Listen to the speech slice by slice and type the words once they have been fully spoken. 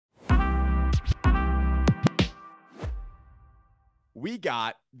we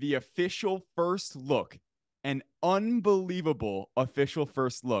got the official first look, an unbelievable official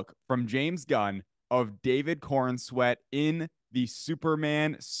first look from James Gunn of David Corenswet in the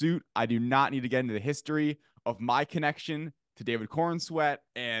Superman suit. I do not need to get into the history of my connection to David Corenswet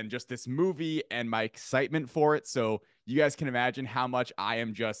and just this movie and my excitement for it. So you guys can imagine how much I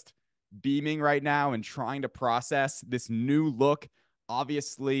am just beaming right now and trying to process this new look.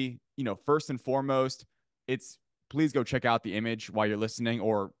 Obviously, first and foremost, it's please go check out the image while you're listening,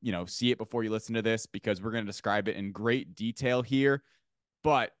 or, see it before you listen to this, because we're going to describe it in great detail here.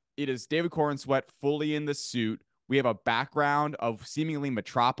 But it is David Corenswet fully in the suit. We have a background of seemingly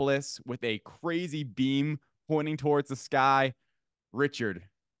Metropolis with a crazy beam pointing towards the sky. Richard,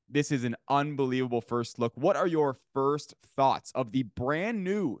 this is an unbelievable first look. What are your first thoughts of the brand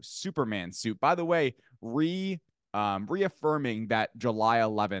new Superman suit? By the way, reaffirming that July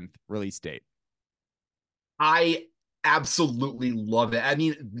 11th release date. I absolutely love it. I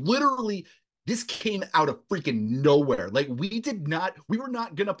mean, literally, this came out of freaking nowhere. Like, we were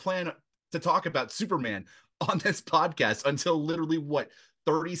not going to plan to talk about Superman on this podcast until literally,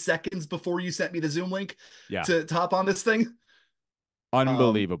 30 seconds before you sent me the Zoom link to hop on this thing?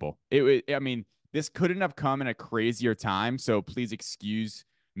 Unbelievable. I mean, this couldn't have come in a crazier time. So please excuse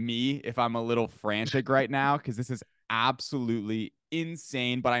me if I'm a little frantic right now, because this is absolutely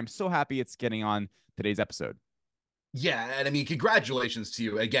insane. But I'm so happy it's getting on today's episode. Yeah, and I mean, congratulations to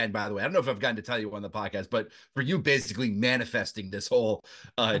you again, by the way. I don't know if I've gotten to tell you on the podcast, but for you basically manifesting this whole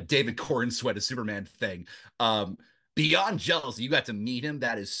David Corenswet as Superman thing. Beyond jealous, you got to meet him.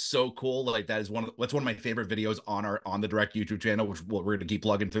 That is so cool. Like, that's one of my favorite videos on the direct YouTube channel, which we're going to keep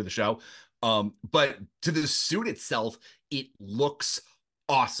plugging through the show. But to the suit itself, it looks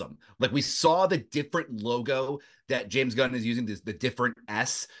awesome. Like, we saw the different logo that James Gunn is using, the different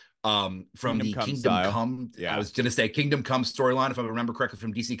S from the Kingdom Come. I was going to say Kingdom Come storyline, if I remember correctly,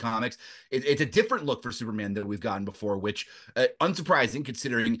 from DC Comics. It's a different look for Superman than we've gotten before, which unsurprising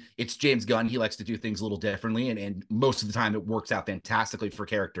considering it's James Gunn. He likes to do things a little differently, and most of the time it works out fantastically for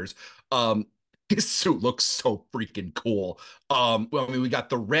characters. This suit looks so freaking cool. Well, I mean, we got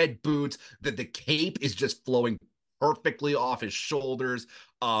the red boots, the cape is just flowing perfectly off his shoulders.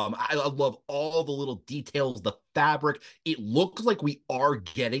 I love all the little details, the fabric. It looks like we are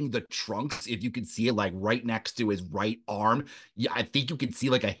getting the trunks, if you can see it, like right next to his right arm. Yeah, I think you can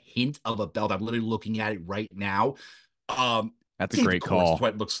see like a hint of a belt. I'm literally looking at it right now. That's a great call.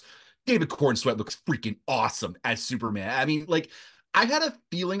 David Corenswet looks freaking awesome as Superman. I mean, like, I had a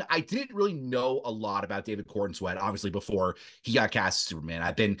feeling, I didn't really know a lot about David Corenswet, obviously, before he got cast as Superman.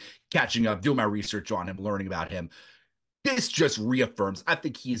 I've been catching up, doing my research on him, learning about him. This just reaffirms, I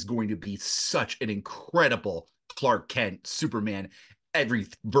think he is going to be such an incredible Clark Kent, Superman, every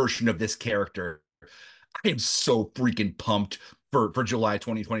version of this character. I am so freaking pumped for July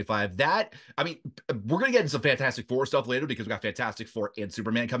 2025. That, I mean, we're going to get into some Fantastic Four stuff later, because we got Fantastic Four and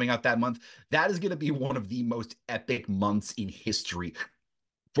Superman coming out that month. That is going to be one of the most epic months in history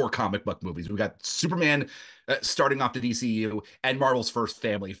for comic book movies. We got Superman starting off the DCU, and Marvel's first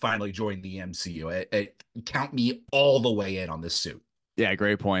family finally joined the MCU. Count me all the way in on this suit. Yeah,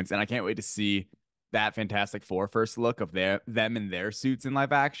 great points. And I can't wait to see that Fantastic Four first look of them in their suits in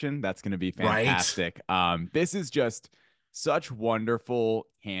live action. That's going to be fantastic. Right. This is just such wonderful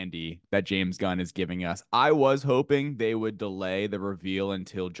candy that James Gunn is giving us. I was hoping they would delay the reveal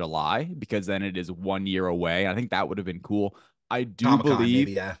until July, because then it is 1 year away. I think that would have been cool. I do Comic-Con, believe,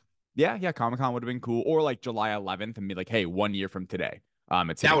 maybe, yeah, Comic-Con would have been cool, or like July 11th, and be like, hey, 1 year from today,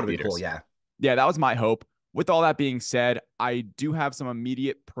 it's that would have been cool, yeah, that was my hope. With all that being said, I do have some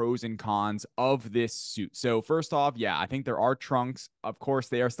immediate pros and cons of this suit. So first off, yeah, I think there are trunks. Of course,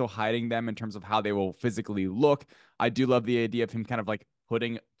 they are still hiding them in terms of how they will physically look. I do love the idea of him kind of like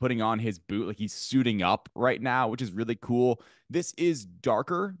putting on his boot, like he's suiting up right now, which is really cool. This is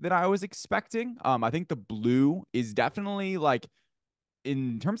darker than I was expecting. I think the blue is definitely, like,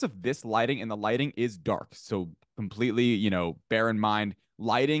 in terms of this lighting, and the lighting is dark. So completely, bear in mind,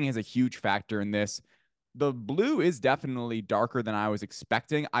 lighting is a huge factor in this. The blue is definitely darker than I was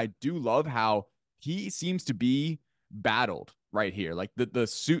expecting. I do love how he seems to be battled right here. Like, the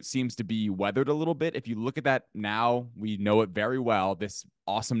suit seems to be weathered a little bit. If you look at that now, we know it very well. This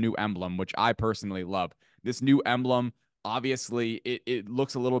awesome new emblem, which I personally love. This new emblem, obviously, it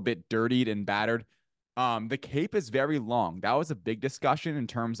looks a little bit dirtied and battered. The cape is very long. That was a big discussion in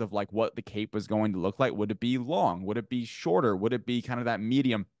terms of like what the cape was going to look like. Would it be long? Would it be shorter? Would it be kind of that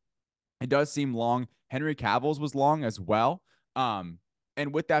medium? It does seem long. Henry Cavill's was long as well.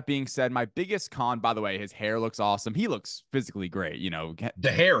 And with that being said, my biggest con, by the way, his hair looks awesome. He looks physically great.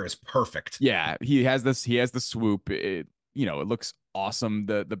 The hair is perfect. Yeah, he has the swoop. It looks awesome.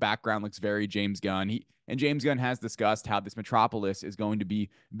 The background looks very James Gunn. And James Gunn has discussed how this Metropolis is going to be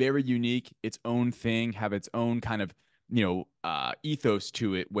very unique, its own thing, have its own kind of, ethos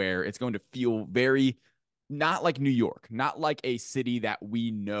to it, where it's going to feel very not like New York, not like a city that we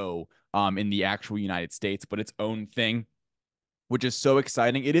know in the actual United States, but its own thing, which is so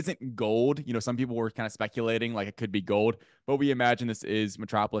exciting. It isn't gold. Some people were kind of speculating like it could be gold, but we imagine this is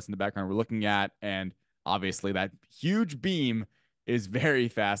Metropolis in the background we're looking at. And obviously, that huge beam is very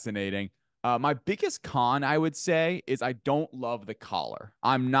fascinating. My biggest con, I would say, is I don't love the collar.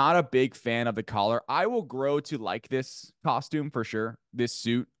 I'm not a big fan of the collar. I will grow to like this costume for sure, this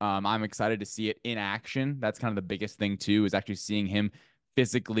suit. I'm excited to see it in action. That's kind of the biggest thing, too, is actually seeing him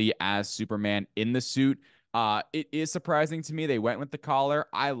physically as Superman in the suit. It is surprising to me they went with the collar.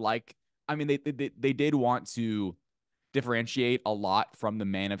 I mean, they did want to differentiate a lot from the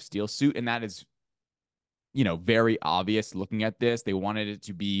Man of Steel suit, and that is, very obvious looking at this. They wanted it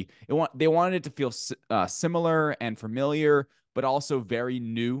to be, they wanted it to feel similar and familiar, but also very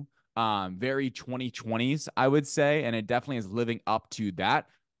new, very 2020s, I would say, and it definitely is living up to that.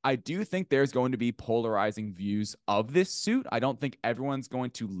 I do think there's going to be polarizing views of this suit. I don't think everyone's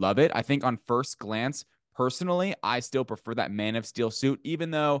going to love it. I think on first glance, personally, I still prefer that Man of Steel suit, even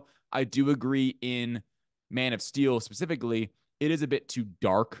though I do agree in Man of Steel specifically, it is a bit too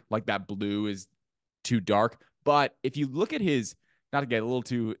dark. Like that blue is too dark. But if you look at his, not to get a little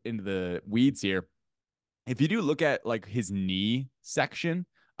too into the weeds here, if you do look at like his knee section,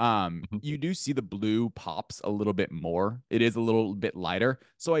 you do see the blue pops a little bit more. It is a little bit lighter.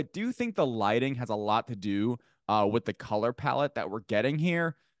 So I do think the lighting has a lot to do with the color palette that we're getting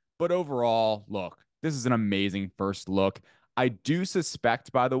here. But overall, look, this is an amazing first look. I do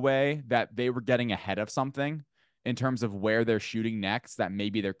suspect, by the way, that they were getting ahead of something in terms of where they're shooting next, that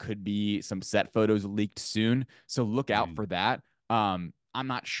maybe there could be some set photos leaked soon. So look out for that. I'm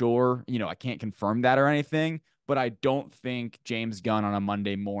not sure, I can't confirm that or anything, but I don't think James Gunn on a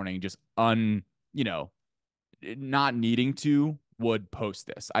Monday morning just not needing to would post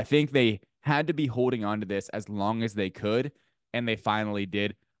this. I think they had to be holding on to this as long as they could, and they finally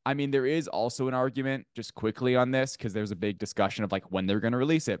did. I mean, there is also an argument just quickly on this because there's a big discussion of like when they're going to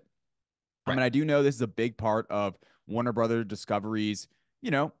release it. I mean, I do know this is a big part of Warner Brother Discovery's,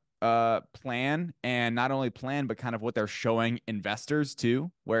 plan, and not only plan, but kind of what they're showing investors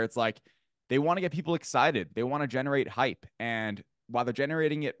too, where it's like they want to get people excited. They want to generate hype. And while they're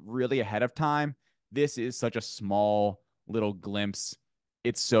generating it really ahead of time, this is such a small little glimpse.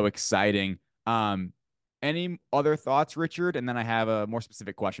 It's so exciting. Any other thoughts, Richard? And then I have a more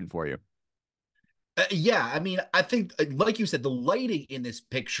specific question for you. Yeah, I mean, I think, like you said, the lighting in this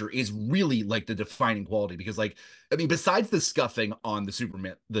picture is really like the defining quality because, like, I mean, besides the scuffing on the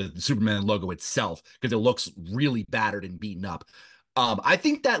Superman logo itself, because it looks really battered and beaten up. I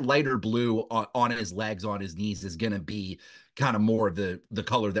think that lighter blue on his legs, on his knees, is gonna be kind of more of the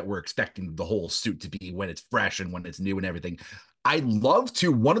color that we're expecting the whole suit to be when it's fresh and when it's new and everything. I love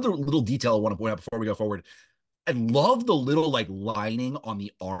to one of the little detail I want to point out before we go forward. I love the little like lining on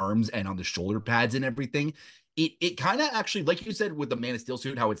the arms and on the shoulder pads and everything. It kind of actually, like you said with the Man of Steel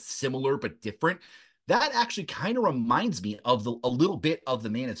suit, how it's similar but different. That actually kind of reminds me of a little bit of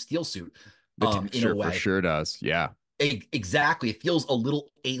the Man of Steel suit, The in a texture for way. sure does. Yeah. Exactly. It feels a little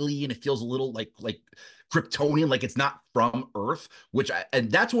alien. It feels a little like Kryptonian, like it's not from Earth,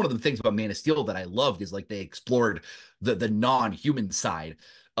 and that's one of the things about Man of Steel that I loved is like they explored the non-human side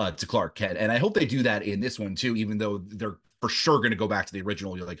to Clark Kent. And I hope they do that in this one too, even though they're for sure going to go back to the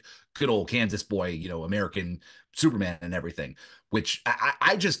original, like good old Kansas boy, American Superman and everything, which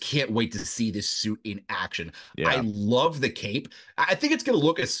I just can't wait to see this suit in action. I Yeah. love the cape. I think it's going to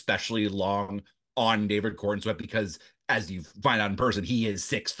look especially long on David Corenswet because as you find out in person, he is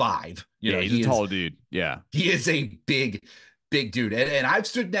 6'5". Yeah. He's a tall dude. Yeah. He is a big dude. And I've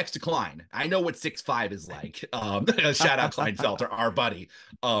stood next to Klein. I know what 6'5" is like. Shout out Klein Felter, our buddy.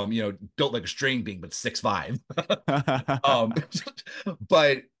 Built like a string bean, but 6'5". um,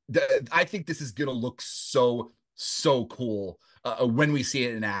 but I think this is gonna look so cool when we see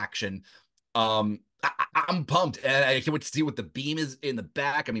it in action. I'm pumped, and I can't wait to see what the beam is in the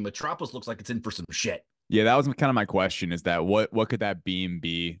back. I mean, Metropolis looks like it's in for some shit. Yeah, that was kind of my question is that what could that beam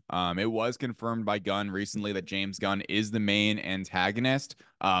be? It was confirmed by Gunn recently that James Gunn is the main antagonist.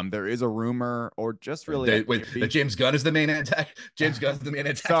 There is a rumor or just really a That theory. James Gunn is the main antagonist. James Gunn is the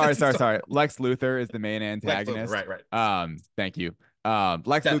main Sorry, antagonist. sorry, sorry. Lex Luthor is the main Lex Luthor, antagonist. right. Thank you.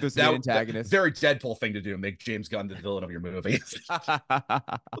 Lex Luthor's the main That antagonist. very Deadpool thing to do, make James Gunn the villain of your movie.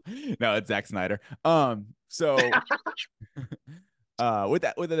 No, it's Zack Snyder. So with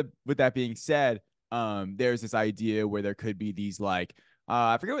that being said, there's this idea where there could be these like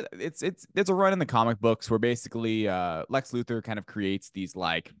I forget what it's there's a run in the comic books where basically Lex Luthor kind of creates these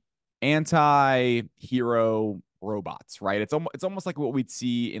like anti-hero robots, right? It's almost like what we'd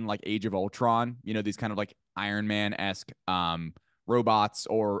see in like Age of Ultron, you know, these kind of like Iron Man-esque robots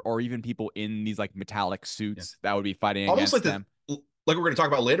or even people in these like metallic Yeah. suits that would be fighting Almost like against them. like we're going to talk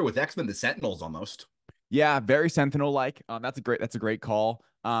about later with X-Men, the Sentinels almost. Yeah, very Sentinel-like. That's a great call.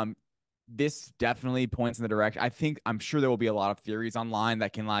 This definitely points in the direction. I'm sure there will be a lot of theories online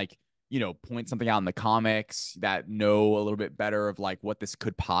that can like, you know, point something out in the comics that know a little bit better of like what this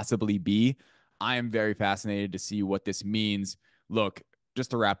could possibly be. I am very fascinated to see what this means. Look,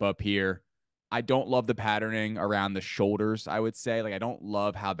 just to wrap up here, I don't love the patterning around the shoulders, I would say. Like I don't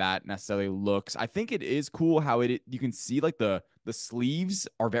love how that necessarily looks. I think it is cool how you can see like the sleeves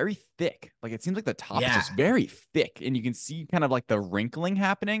are very thick. Like it seems like the top is Yeah. just very thick and you can see kind of like the wrinkling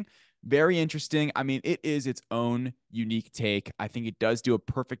happening. Very interesting. I mean, it is its own unique take. I think it does do a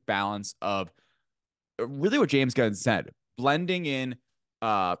perfect balance of really what James Gunn said, blending in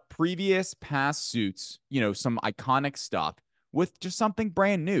previous past suits, you know, some iconic stuff with just something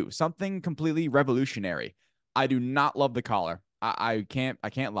brand new, something completely revolutionary. I do not love the collar. I can't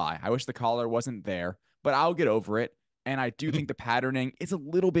lie. I wish the collar wasn't there, but I'll get over it. And I do think the patterning is a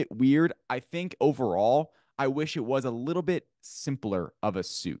little bit weird. I think overall, I wish it was a little bit simpler of a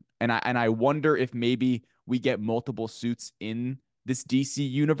suit. And I wonder if maybe we get multiple suits in this DC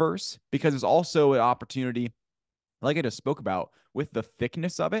universe because there's also an opportunity, like I just spoke about, with the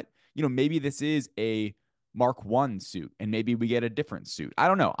thickness of it. You know, maybe this is a Mark One suit and maybe we get a different suit. I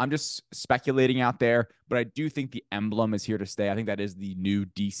don't know. I'm just speculating out there, but I do think the emblem is here to stay. I think that is the new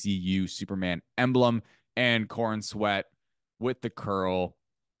DCU Superman emblem and Corenswet with the curl.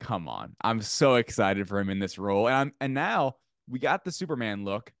 Come on. I'm so excited for him in this role. And now we got the Superman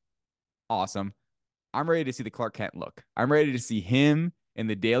look. Awesome. I'm ready to see the Clark Kent look. I'm ready to see him in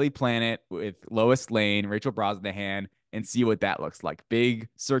the Daily Planet with Lois Lane, Rachel Brosnahan, and see what that looks like. Big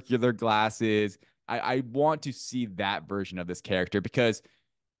circular glasses. I want to see that version of this character because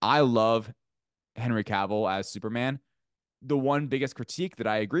I love Henry Cavill as Superman. The one biggest critique that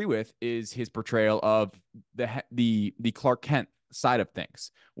I agree with is his portrayal of the Clark Kent side of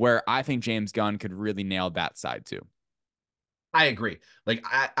things, where I think James Gunn could really nail that side too. I agree. Like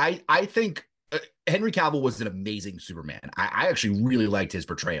I think Henry Cavill was an amazing Superman. I actually really liked his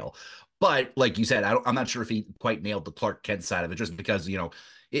portrayal, but like you said, I'm not sure if he quite nailed the Clark Kent side of it, just because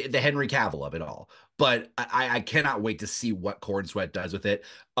the Henry Cavill of it all. But I cannot wait to see what Corenswet does with it.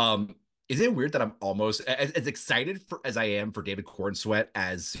 Is it weird that I'm almost as excited as I am for David Corenswet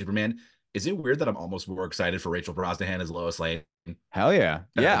as Superman? Is it weird that I'm almost more excited for Rachel Brosnahan as Lois Lane? Hell yeah.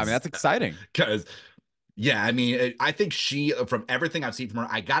 Yeah. I mean, Because that's exciting. because yeah, I mean, I think she, from everything I've seen from her,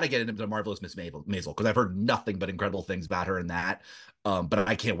 I got to get into Marvelous Miss Maisel because I've heard nothing but incredible things about her in that. But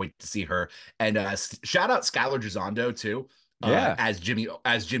I can't wait to see her. And shout out Skylar Gisondo too, Yeah. as Jimmy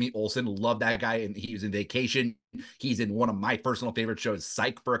Olsen. Love that guy, and he was in Vacation. He's in one of my personal favorite shows,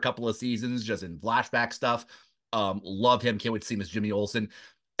 Psych, for a couple of seasons, just in flashback stuff. Love him. Can't wait to see him as Jimmy Olsen.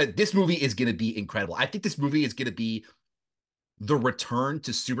 This movie is going to be incredible. I think this movie is going to be the return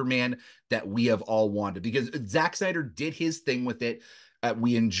to Superman that we have all wanted, because Zack Snyder did his thing with it.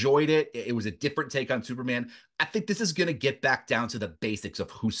 We enjoyed it. It was a different take on Superman. I think this is going to get back down to the basics of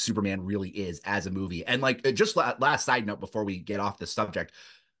who Superman really is as a movie. And like, just last side note before we get off the subject,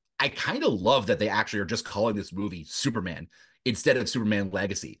 I kind of love that they actually are just calling this movie Superman instead of Superman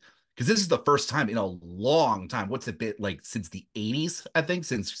Legacy. Because this is the first time in a long time. What's it been like since the 80s, I think,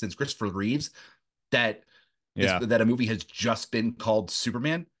 since Christopher Reeves, that Yeah. that a movie has just been called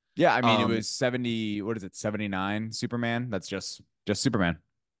Superman. Yeah. I mean, it Um, was 70, what is it, 79 Superman? That's just Superman.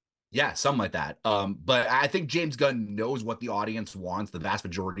 yeah, something like that. But I think James Gunn knows what the audience wants, the vast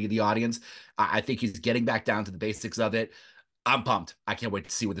majority of the audience. I think he's getting back down to the basics of it. I'm pumped. I can't wait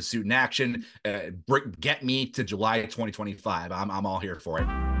to see what the suit in action. Get me to July 2025. I'm all here for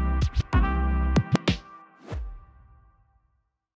it.